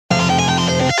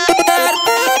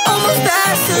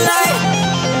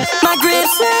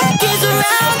seconds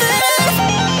around it,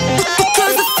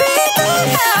 'cause the feet don't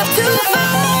have to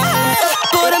fight.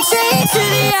 But I'm chained to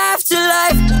the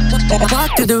afterlife. I walk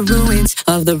through the ruins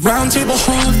of the round table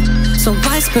hall. So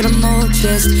wise but I'm all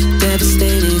just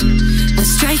devastated. I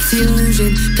strike the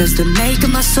illusion, 'cause the make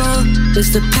of my soul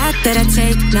is the path that I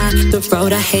take, not the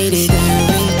road I hated.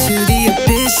 Staring to the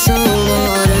abyssal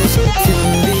waters,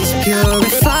 furies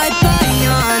purified by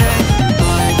honor.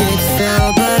 Market fell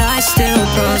but I still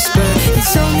prosper.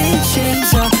 It's only chains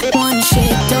are one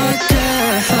shade darker.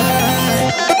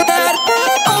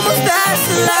 Almost past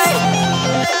the light.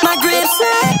 My grip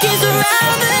seconds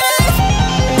around it,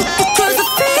 'cause the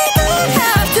feet don't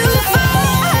have to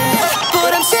fight. But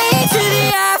I'm chained to the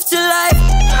afterlife.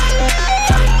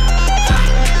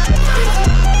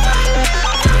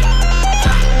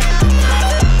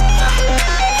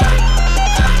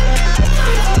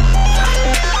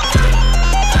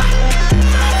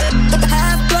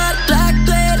 Half blood, black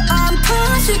blade, I'm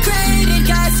consecrated.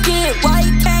 Got skin,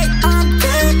 white cake, I'm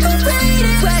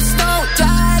decorated. Westone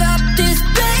dried up, this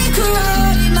vein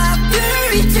corroded. My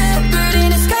fury tempered in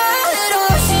a scarlet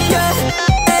ocean. Yeah,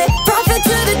 hey, prophet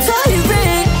to the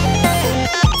tyrant. Hey,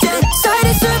 yeah,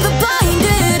 sighted serve the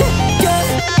blinded. Yeah,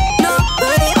 no,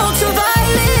 burning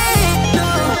ultraviolet. No,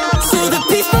 so the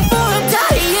peace before I'm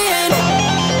dying.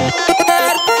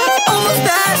 Almost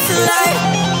past the light.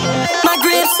 My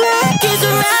grip set